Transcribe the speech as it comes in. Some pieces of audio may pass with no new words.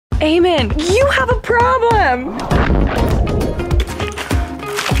Eamon, you have a problem!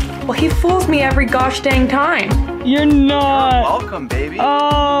 Well, he fools me every gosh dang time. You're not. You're welcome, baby.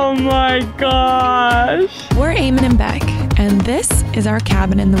 Oh my gosh. We're Eamon and Beck, and this is our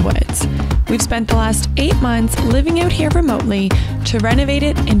cabin in the woods. We've spent the last 8 months living out here remotely to renovate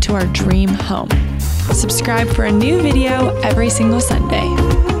it into our dream home. Subscribe for a new video every single Sunday.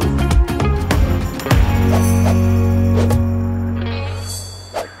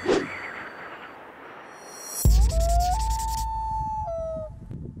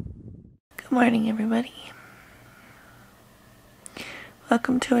 Good morning, everybody.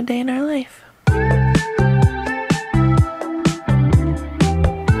 Welcome to a day in our life.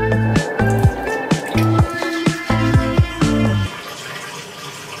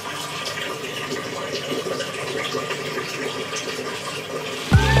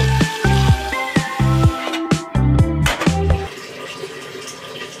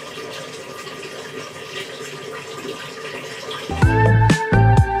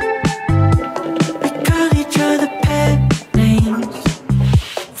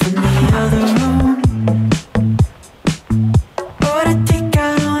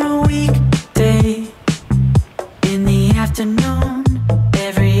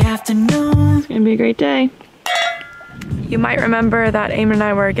 Great day. You might remember that Eamon and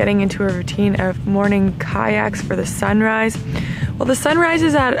I were getting into a routine of morning kayaks for the sunrise. Well, the sunrise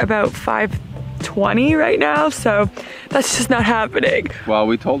is at about 5:20 right now, so that's just not happening. Well,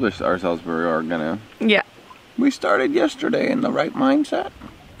 we told ourselves we were gonna. Yeah. We started yesterday in the right mindset.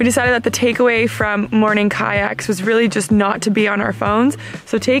 We decided that the takeaway from morning kayaks was really just not to be on our phones.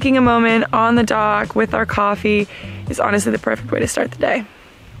 So taking a moment on the dock with our coffee is honestly the perfect way to start the day.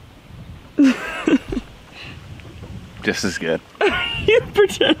 Just as good. You're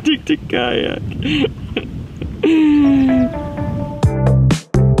pretending to kayak.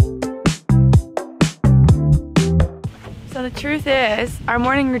 So the truth is, our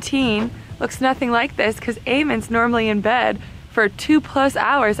morning routine looks nothing like this because Eamon's normally in bed for 2+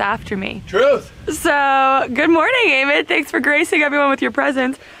 hours after me. Truth! So, good morning, Eamon. Thanks for gracing everyone with your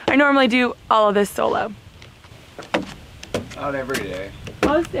presence. I normally do all of this solo. Not every day.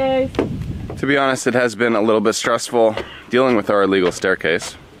 Most days. To be honest, it has been a little bit stressful dealing with our illegal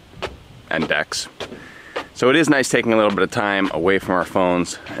staircase and decks. So it is nice taking a little bit of time away from our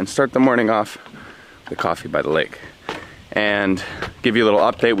phones and start the morning off with coffee by the lake. And give you a little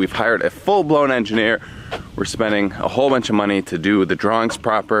update, we've hired a full-blown engineer. We're spending a whole bunch of money to do the drawings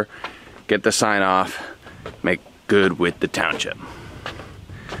proper, get the sign off, make good with the township.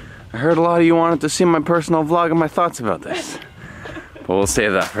 I heard a lot of you wanted to see my personal vlog and my thoughts about this. But we'll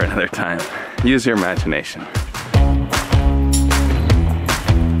save that for another time. Use your imagination.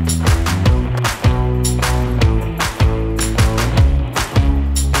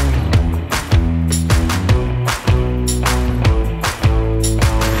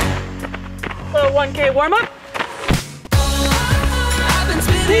 Little 1K warm up.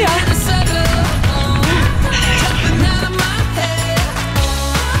 See ya.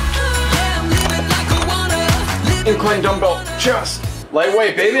 Incline dumbbell chest.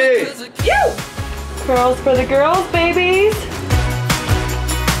 Lightweight, baby! You! Curls for the girls, babies!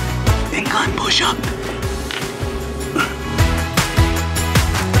 Incline push-up.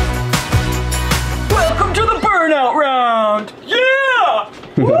 Welcome to the burnout round! Yeah!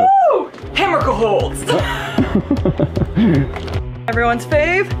 Woo! Hammerka holds! Everyone's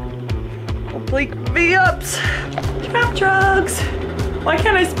fave? Oblique V-ups. Trap drugs. Why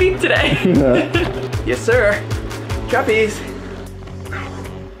can't I speak today? Yes, sir. Trapeze.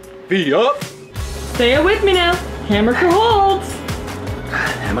 V up. Say it with me now. Hammerka holds.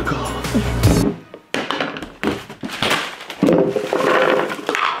 Hammerka holds.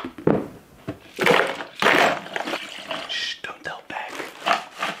 Shh, don't tell Beck.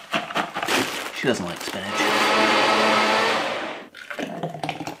 She doesn't like spinach.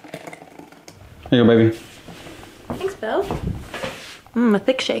 Here you go, baby. Thanks, Bill. Mmm, a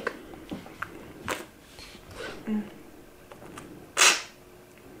thick shake.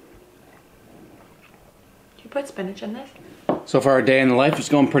 Put spinach in this. So far, a day in the life is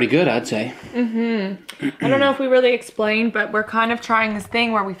going pretty good, I'd say. I don't know if we really explained, but we're kind of trying this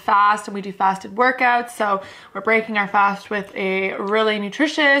thing where we fast and we do fasted workouts. So we're breaking our fast with a really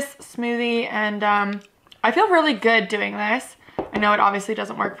nutritious smoothie, and I feel really good doing this. I know it obviously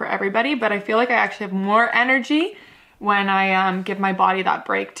doesn't work for everybody, but I feel like I actually have more energy when I give my body that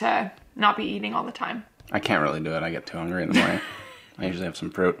break to not be eating all the time. I can't really do it. I get too hungry in the morning. I usually have some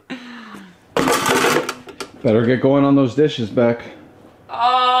fruit. Better get going on those dishes, Beck.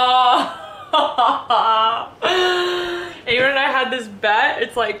 Oh! Eamon and I had this bet.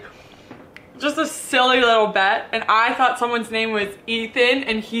 It's like just a silly little bet, and I thought someone's name was Ethan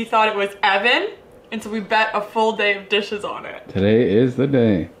and he thought it was Evan, and so we bet a full day of dishes on it. Today is the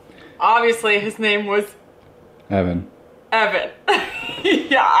day. Obviously his name was Evan.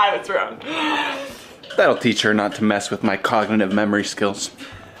 Yeah, I was wrong. That'll teach her not to mess with my cognitive memory skills.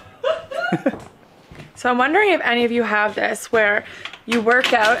 So I'm wondering if any of you have this, where you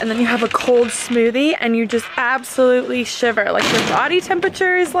work out and then you have a cold smoothie and you just absolutely shiver. Like your body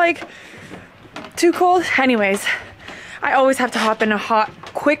temperature is like too cold. Anyways, I always have to hop in a hot,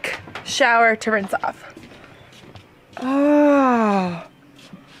 quick shower to rinse off. Oh.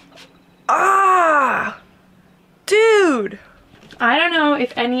 Ah. Dude. I don't know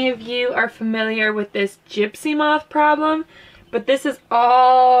if any of you are familiar with this gypsy moth problem, but this is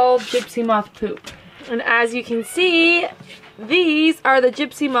all gypsy moth poop. And as you can see, these are the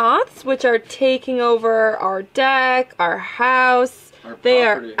gypsy moths, which are taking over our deck, our house. They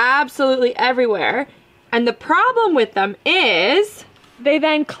are absolutely everywhere. And the problem with them is they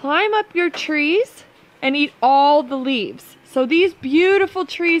then climb up your trees and eat all the leaves. So these beautiful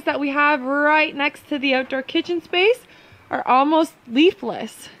trees that we have right next to the outdoor kitchen space are almost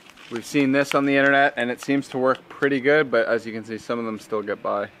leafless. We've seen this on the internet and it seems to work pretty good, but as you can see, some of them still get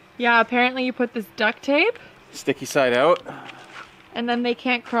by. Yeah, apparently you put this duct tape. Sticky side out. And then they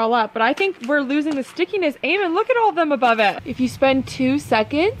can't crawl up. But I think we're losing the stickiness. Eamon, look at all of them above it. If you spend 2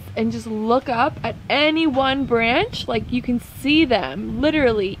 seconds and just look up at any one branch, like you can see them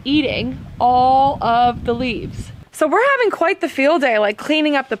literally eating all of the leaves. So we're having quite the field day, like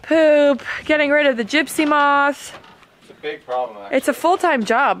cleaning up the poop, getting rid of the gypsy moths. It's a big problem, actually. It's a full-time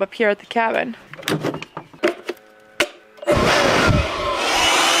job up here at the cabin.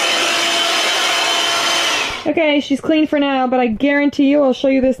 Okay, she's clean for now, but I guarantee you I'll show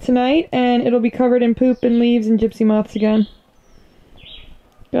you this tonight and it'll be covered in poop and leaves and gypsy moths again.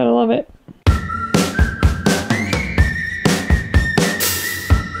 Gotta love it.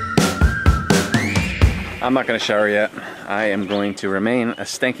 I'm not gonna shower yet. I am going to remain a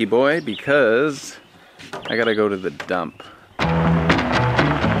stanky boy because I gotta go to the dump.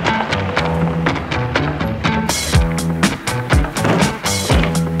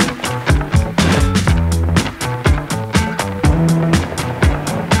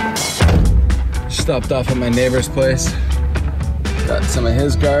 Stopped off at my neighbor's place. Got some of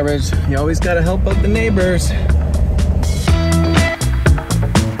his garbage. You always gotta help out the neighbors.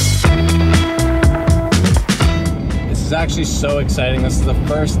 This is actually so exciting. This is the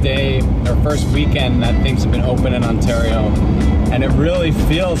first day, or first weekend that things have been open in Ontario. And it really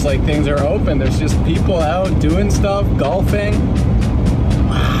feels like things are open. There's just people out doing stuff, golfing.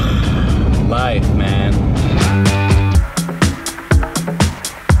 Wow. Life, man.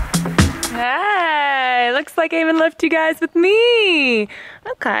 Hey, looks like Eamon left you guys with me.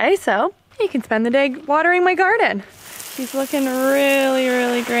 Okay, so you can spend the day watering my garden. She's looking really,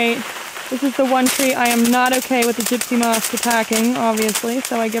 really great. This is the one tree I am not okay with the gypsy moths attacking, obviously,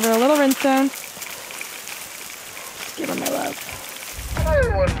 so I give her a little rinse down. Give her my love. Hello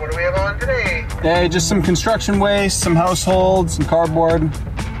everyone, what do we have on today? Hey, just some construction waste, some household, some cardboard.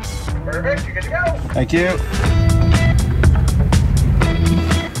 Perfect, you're good to go. Thank you.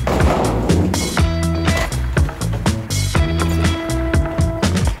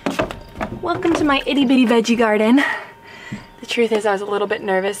 Welcome to my itty bitty veggie garden. The truth is I was a little bit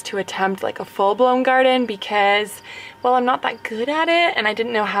nervous to attempt like a full-blown garden because, well, I'm not that good at it and I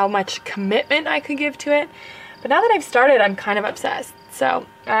didn't know how much commitment I could give to it. But now that I've started, I'm kind of obsessed. So,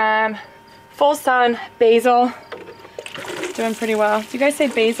 full sun, basil, doing pretty well. Do you guys say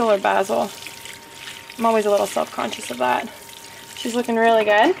basil or basil? I'm always a little self-conscious of that. She's looking really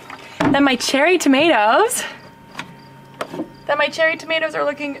good. Then my cherry tomatoes. Are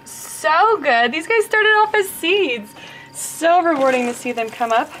looking so good. These guys started off as seeds. So rewarding to see them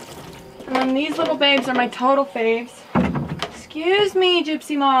come up. And then these little babes are my total faves. Excuse me,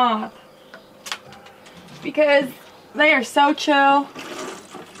 gypsy moth. Because they are so chill.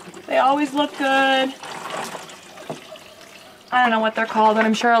 They always look good. I don't know what they're called, and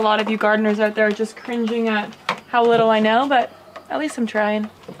I'm sure a lot of you gardeners out there are just cringing at how little I know, but at least I'm trying.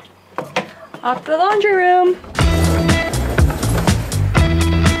 Off to the laundry room.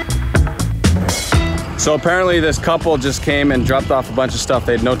 So apparently this couple just came and dropped off a bunch of stuff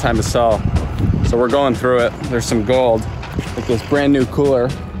they had no time to sell. So we're going through it. There's some gold, like this brand new cooler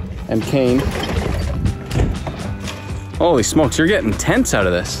and cane. Holy smokes, you're getting tents out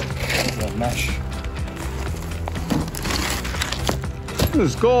of this. That mesh. This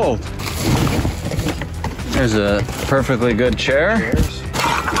is gold. There's a perfectly good chair. Chairs.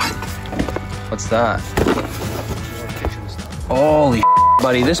 What's that? More kitchen stuff. Holy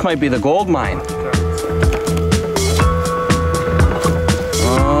buddy, this might be the gold mine.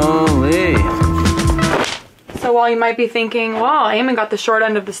 Holy. So while you might be thinking, wow, Eamon got the short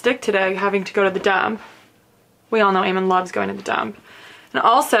end of the stick today, having to go to the dump. We all know Eamon loves going to the dump. And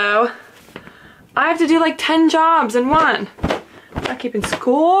also, I have to do like 10 jobs in one. I'm not keeping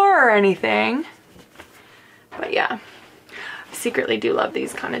score or anything. But yeah, I secretly do love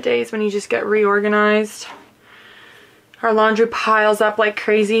these kind of days when you just get reorganized. Our laundry piles up like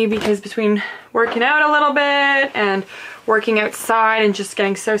crazy because between working out a little bit and working outside and just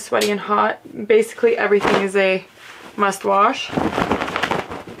getting so sweaty and hot, basically everything is a must wash.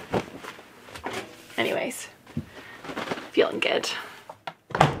 Anyways, feeling good.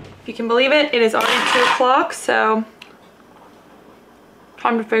 If you can believe it, it is already 2 o'clock, so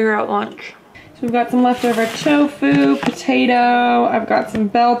time to figure out lunch. So we've got some leftover tofu, potato, I've got some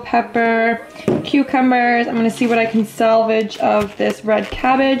bell pepper, cucumbers. I'm gonna see what I can salvage of this red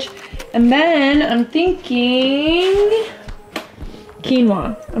cabbage. And then I'm thinking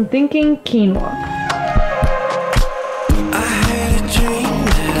quinoa. I'm thinking quinoa. I had a dream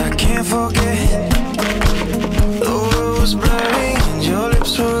that I can't forget. The world was blurry and your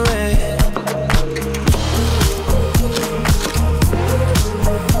lips were red.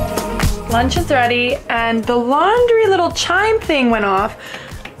 Lunch is ready and the laundry little chime thing went off,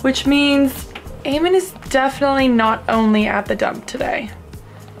 which means Eamon is definitely not only at the dump today.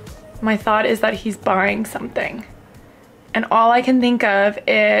 My thought is that he's buying something. And all I can think of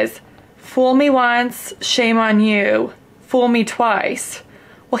is, fool me once, shame on you. Fool me twice.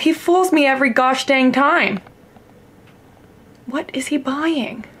 Well, he fools me every gosh dang time. What is he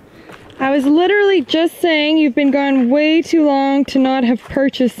buying? I was literally just saying you've been gone way too long to not have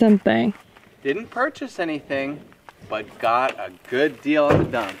purchased something. Didn't purchase anything, but got a good deal at the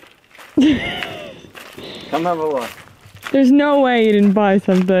dump. Come have a look. There's no way you didn't buy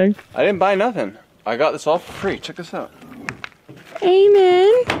something. I didn't buy nothing. I got this all for free. Check this out.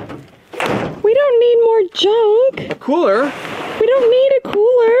 Eamon, we don't need more junk. A cooler We don't need a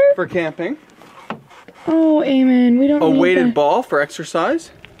cooler. for camping. Oh, Eamon, we don't A need weighted that. ball for exercise.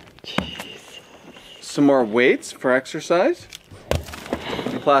 Some more weights for exercise.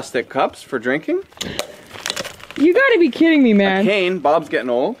 Plastic cups for drinking. You gotta be kidding me, A man. cane. Bob's getting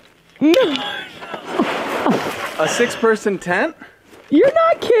old. No, A 6-person tent. you're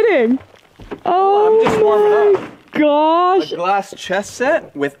not kidding. Oh, I'm just warming up. my gosh. A glass chess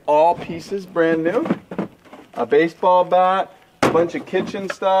set with all pieces brand new. A baseball bat. A bunch of kitchen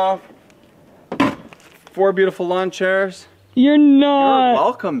stuff. 4 beautiful lawn chairs. You're You're not.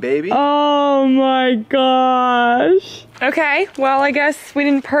 welcome, baby. Oh my gosh. Okay, well, I guess we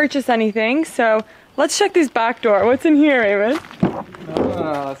didn't purchase anything, so let's check this back door. What's in here, Eamon?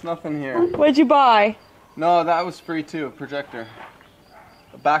 No, there's nothing here. What'd you buy? No, that was free too. A projector.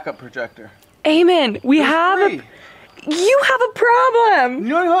 A backup projector. Eamon, we It was have free. you have a problem. You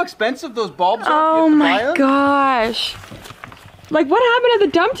know how expensive those bulbs are? Oh You have to my buy 'em? gosh. Like, what happened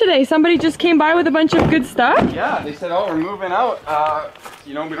at the dump today? Somebody just came by with a bunch of good stuff? Yeah, they said, oh, we're moving out.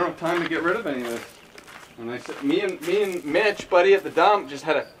 You know, we don't have time to get rid of any of this. And I said, me and Mitch, buddy at the dump, just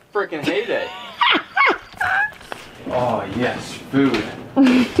had a freaking heyday. Oh yes, food. Do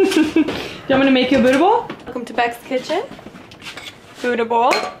you want me to make you a Buddha bowl? Welcome to Beck's kitchen. Buddha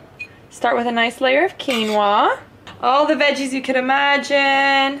bowl. Start with a nice layer of quinoa. All the veggies you could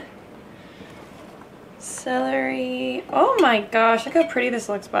imagine. Celery. Oh my gosh, look how pretty this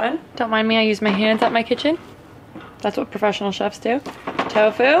looks, bud. Don't mind me, I use my hands at my kitchen. That's what professional chefs do.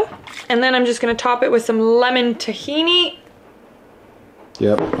 Tofu. And then I'm just gonna top it with some lemon tahini.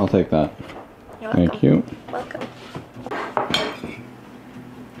 Yep, I'll take that. You're Thank welcome. you. Welcome.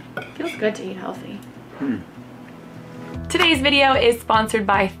 Feels good to eat healthy. Today's video is sponsored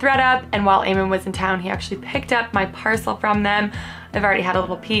by ThreadUp, and while Eamon was in town, he actually picked up my parcel from them. I've already had a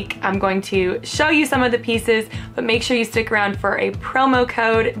little peek. I'm going to show you some of the pieces, but make sure you stick around for a promo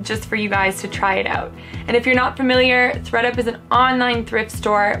code just for you guys to try it out. And if you're not familiar, ThreadUp is an online thrift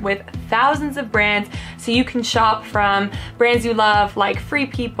store with thousands of brands, so you can shop from brands you love like Free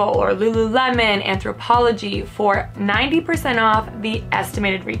People or Lululemon, Anthropologie for 90% off the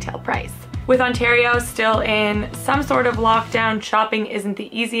estimated retail price. With Ontario still in some sort of lockdown, shopping isn't the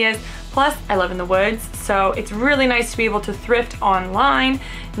easiest. Plus, I live in the woods, so it's really nice to be able to thrift online,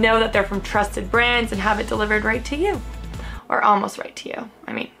 know that they're from trusted brands, and have it delivered right to you. Or almost right to you.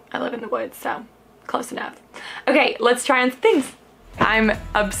 I mean, I live in the woods, so close enough. Okay, let's try on some things. I'm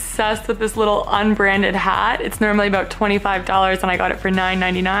obsessed with this little unbranded hat. It's normally about $25 and I got it for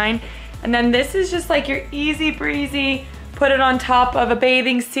 $9.99. And then this is just like your easy breezy, put it on top of a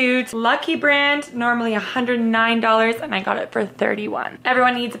bathing suit. Lucky brand, normally $109, and I got it for $31.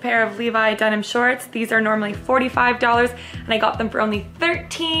 Everyone needs a pair of Levi denim shorts. These are normally $45, and I got them for only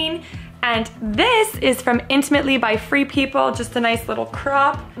 $13. And this is from Intimately by Free People, just a nice little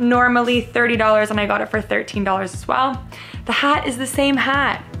crop. Normally $30, and I got it for $13 as well. The hat is the same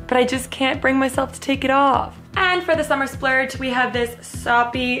hat, but I just can't bring myself to take it off. And for the summer splurge, we have this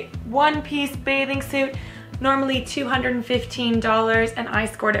soppy one-piece bathing suit, normally $215, and I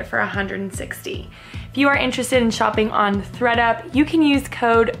scored it for $160. If you are interested in shopping on ThredUp, you can use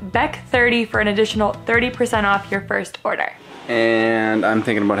code BECK30 for an additional 30% off your first order. And I'm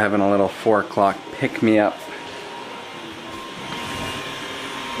thinking about having a little 4 o'clock pick-me-up.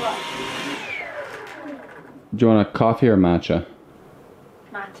 Do you want a coffee or matcha?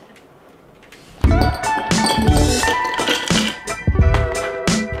 Matcha.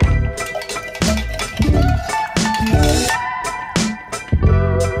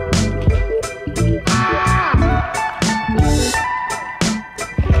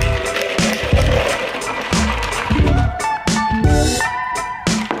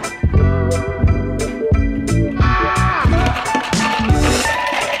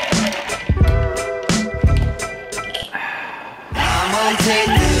 Take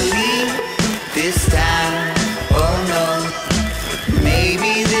the lead this time. Oh no,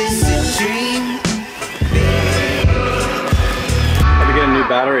 maybe this is a dream. Had to get a new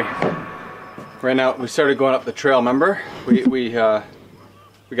battery. Right now, we started going up the trail. Remember, we got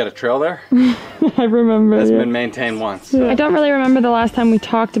a trail there. I remember. It's been maintained once. So. I don't really remember the last time we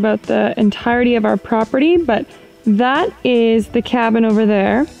talked about the entirety of our property, but that is the cabin over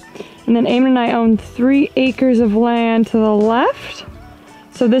there. And then Eamon and I own 3 acres of land to the left.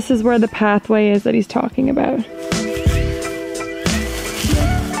 So this is where the pathway is that he's talking about.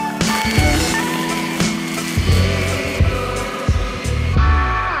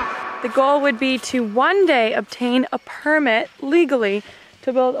 The goal would be to one day obtain a permit legally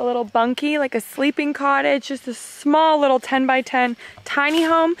to build a little bunkie, like a sleeping cottage, just a small little 10 by 10 tiny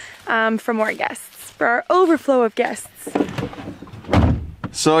home for more guests, for our overflow of guests.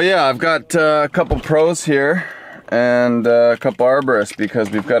 So yeah, I've got a couple pros here and a couple arborists because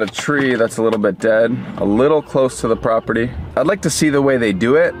we've got a tree that's a little bit dead, a little close to the property. I'd like to see the way they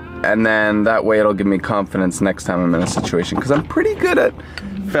do it, and then that way it'll give me confidence next time I'm in a situation, because I'm pretty good at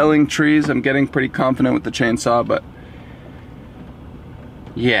felling trees. I'm getting pretty confident with the chainsaw, but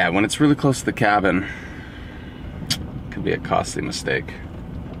yeah, when it's really close to the cabin, it could be a costly mistake.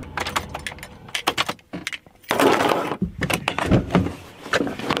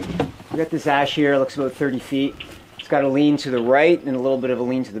 We got this ash here, it looks about 30 feet. It's got a lean to the right and a little bit of a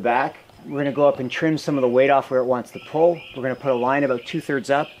lean to the back. We're gonna go up and trim some of the weight off where it wants to pull. We're gonna put a line about 2/3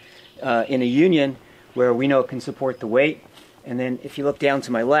 up in a union where we know it can support the weight. And then if you look down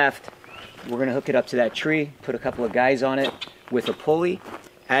to my left, we're gonna hook it up to that tree, put a couple of guys on it with a pulley.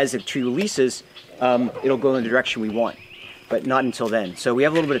 As the tree releases, it'll go in the direction we want, but not until then. So we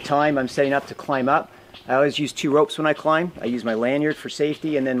have a little bit of time. I'm setting up to climb up. I always use 2 ropes when I climb. I use my lanyard for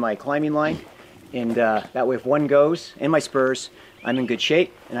safety and then my climbing line. And that way if one goes, and my spurs, I'm in good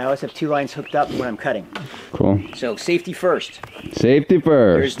shape. And I always have 2 lines hooked up when I'm cutting. Cool. So safety first. Safety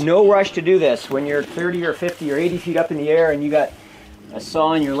first. There's no rush to do this when you're 30 or 50 or 80 feet up in the air and you got a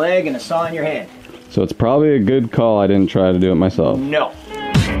saw in your leg and a saw in your hand. So it's probably a good call I didn't try to do it myself. No.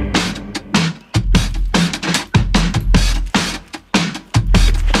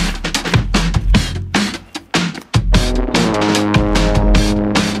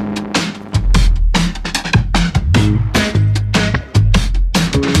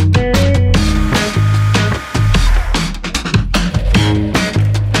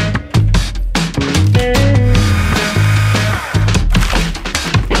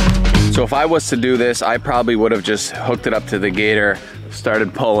 So if I was to do this, I probably would have just hooked it up to the gator,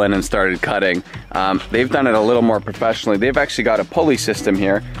 started pulling and started cutting. They've done it a little more professionally. They've actually got a pulley system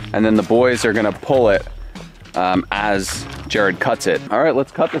here, and then the boys are gonna pull it as Jared cuts it. All right,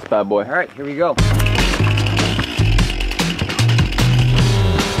 let's cut this bad boy. All right, here we go.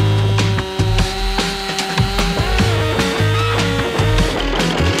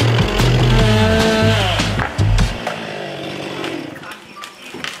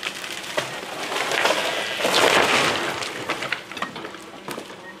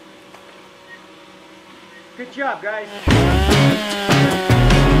 Good job, guys.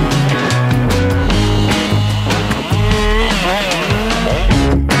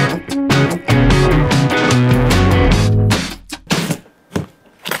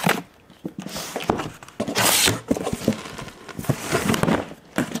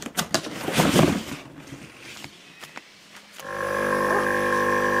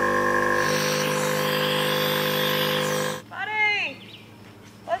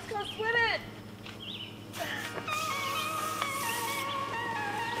 go swimming.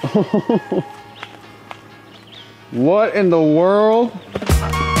 What in the world?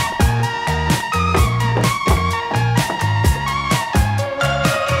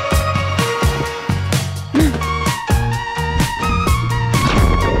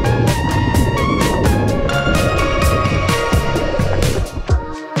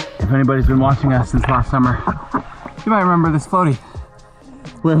 If anybody's been watching us since last summer, you might remember this floaty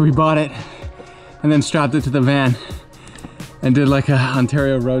where we bought it and then strapped it to the van and did like a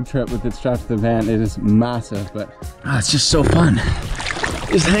Ontario road trip with it strapped to the van. It is massive, but it's just so fun.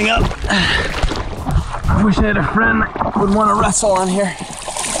 Just hang up. I wish I had a friend that would want to wrestle on here,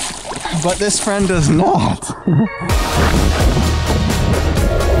 but this friend does not.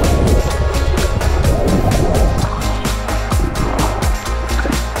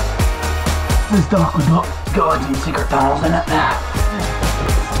 This dock would not go into secret tunnels in it.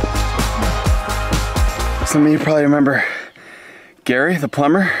 Some of you probably remember Gary, the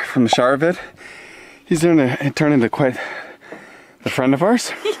plumber from the shower vid. He's turned into quite the friend of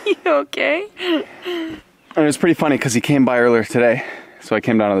ours. You okay? And it was pretty funny because he came by earlier today. So I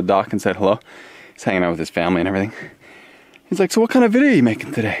came down to the dock and said hello. He's hanging out with his family and everything. He's like, so what kind of video are you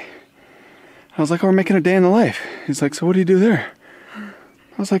making today? I was like, oh, we're making a day in the life. He's like, so what do you do there?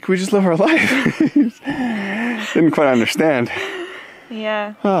 I was like, we just live our life. Didn't quite understand.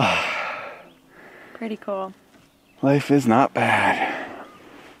 Yeah. Oh, Pretty cool. life is not bad.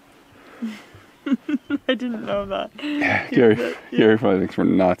 I didn't know that. Yeah, Gary probably thinks we're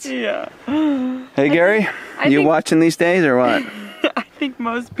nuts. Yeah. Hey Gary, you think- watching these days or what? I think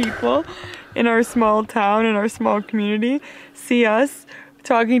most people in our small town, in our small community, see us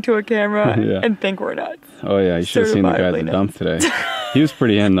talking to a camera Yeah. and think we're nuts. Oh yeah, you should have seen the guy at the Certifiably dump today. He was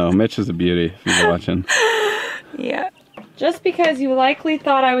pretty in though. Mitch is a beauty if you're watching. Yeah. Just because you likely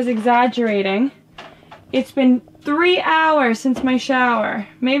thought I was exaggerating, it's been 3 hours since my shower.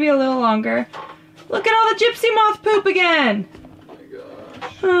 Maybe a little longer. Look at all the gypsy moth poop again!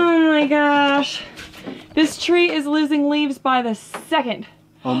 Oh my gosh. This tree is losing leaves by the second.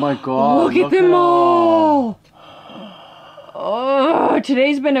 Oh my god. Look at them all! Oh,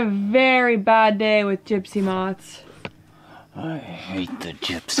 today's been a very bad day with gypsy moths. I hate the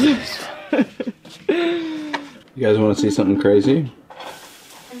gypsies. You guys want to see something crazy?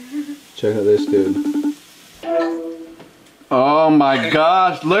 Check out this dude. Oh my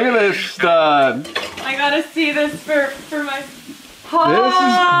gosh, look at this stud! I gotta see this for my... This is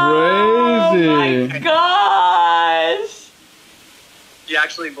crazy! Oh my gosh! You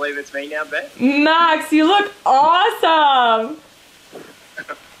actually believe it's me now, Beth? Max, you look awesome!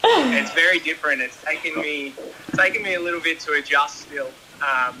 It's very different. It's taken me a little bit to adjust still.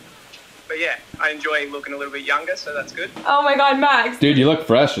 But yeah, I enjoy looking a little bit younger, so that's good. Oh my god, Max. Dude, you look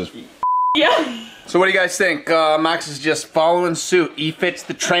fresh as Yeah. So what do you guys think? Max is just following suit. He fits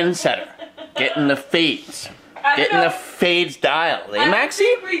the trendsetter. Getting the fades. Getting the fades dialed. Eh, I Maxie?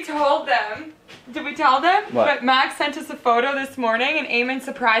 think we told them. Did we tell them? What? But Max sent us a photo this morning and Eamon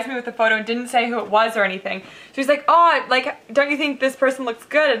surprised me with the photo and didn't say who it was or anything. So he's like, oh, like, don't you think this person looks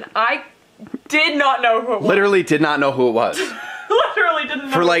good? And I did not know who it was. literally did not know who it was. Literally didn't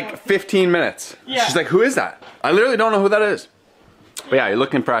know For who like it was. 15 minutes. Yeah. She's like, who is that? I literally don't know who that is. But yeah, you're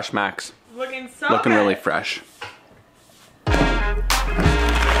looking fresh, Max. Looking so Looking good. really fresh.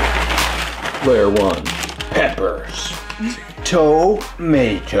 Layer 1. Peppers.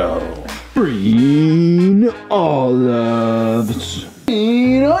 Tomato. Green olives.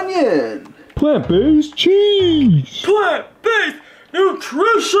 Green onion. Plant-based cheese. Plant-based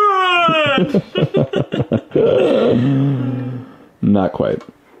nutrition! Not quite.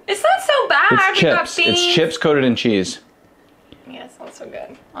 It's not so bad. It's We chips. got beans. It's chips coated in cheese. Yeah, it's not so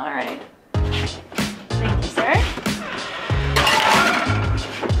good. All right. Thank you, sir.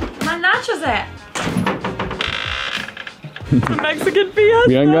 My nachos at? The Mexican fiesta.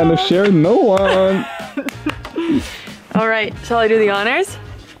 We ain't got to share no one. All right, shall I do the honors?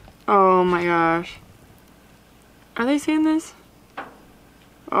 Oh my gosh. Are they seeing this?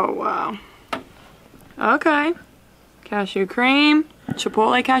 Oh wow. Okay. Cashew cream.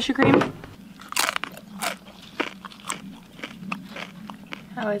 Chipotle cashew cream.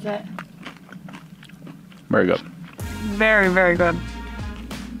 How is it? Very good. Very, very good.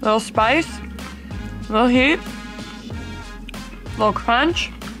 Little spice. Little heat. Little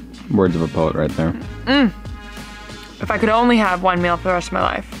crunch. Words of a poet right there. If I could only have one meal for the rest of my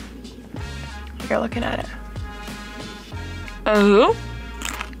life. You're looking at it. Oh.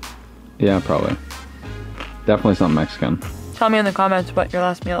 Yeah, probably. Definitely something Mexican. Tell me in the comments what your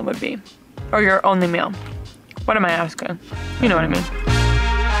last meal would be. Or your only meal. What am I asking? You know what I mean.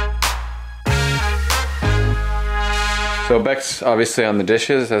 So Beck's obviously on the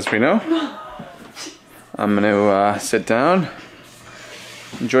dishes, as we know. I'm gonna sit down,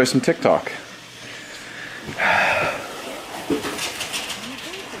 enjoy some TikTok. I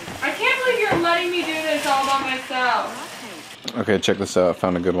can't believe you're letting me do this all by myself. Okay, check this out.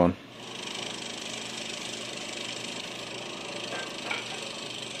 Found a good one.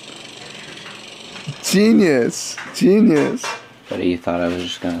 Genius! Genius! But you thought I was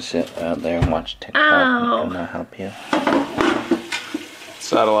just gonna sit out there and watch TikTok and not help you?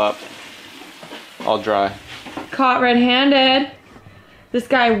 Saddle up. All dry. Caught red-handed. This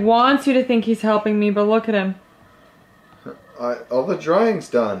guy wants you to think he's helping me, but look at him. All the drying's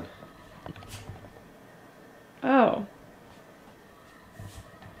done. Oh.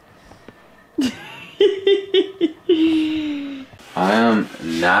 I am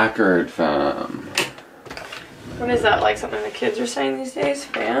knackered, fam. What is that, like something the kids are saying these days,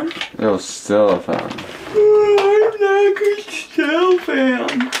 fam? Yo, still, fam. I'm knackered still,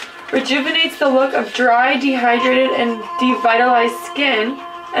 fam. Rejuvenates the look of dry, dehydrated, and devitalized skin,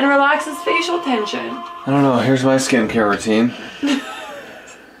 and relaxes facial tension. I don't know, here's my skincare routine.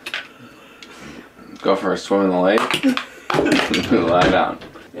 Go for a swim in the lake. Lie down.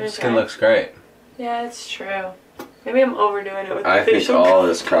 Your skin looks great. Yeah, it's true. Maybe I'm overdoing it with I the think facial all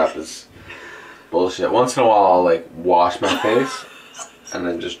this crap is bullshit. Once in a while I'll like wash my face and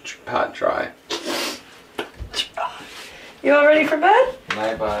then just pat dry. You all ready for bed?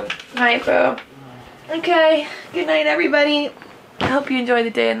 Night, bud. Night, boo. Okay, good night, everybody. I hope you enjoy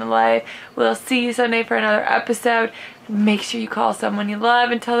the day in the life. We'll see you Sunday for another episode. Make sure you call someone you love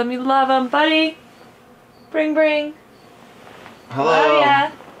and tell them you love them, buddy. Bring, bring. Hello. Love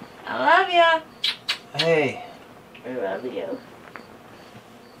ya. I love ya. Hey, I love you.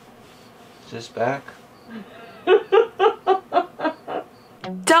 is this back?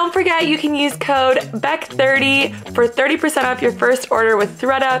 Don't forget you can use code BECK30 for 30% off your first order with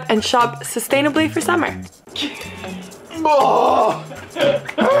ThredUp and shop sustainably for summer. Oh.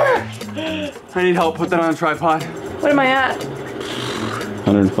 I need help. Put that on a tripod. What am I at?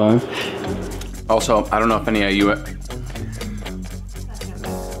 105. Also, I don't know if any of you...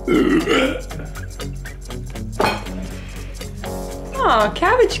 Oh,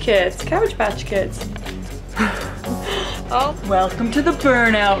 Cabbage Kids. Cabbage Patch Kids. Oh, welcome to the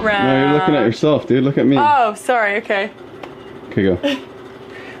burnout round. No, you're looking at yourself, dude. Look at me. Oh, sorry. Okay. Okay, go.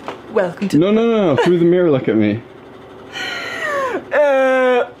 Welcome to. No. Through the mirror, look at me.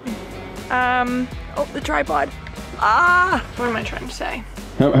 Oh, the tripod. Ah, what am I trying to say?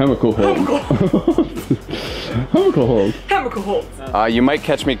 Chemical hold. Chemical hold. Chemical holds. You might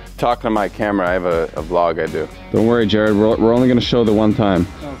catch me talking to my camera. I have a vlog I do. Don't worry, Jared. We're only gonna show the one time.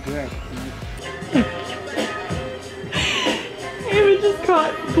 Oh, great. Eamon just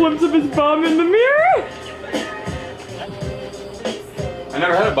caught a glimpse of his bum in the mirror. I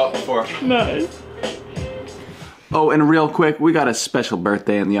never had a butt before. Nice. Oh, and real quick, we got a special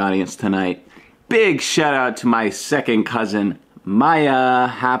birthday in the audience tonight. Big shout out to my second cousin, Maya.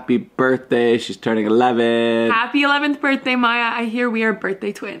 Happy birthday. She's turning 11. Happy 11th birthday, Maya. I hear we are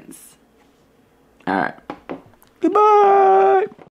birthday twins. All right. Goodbye.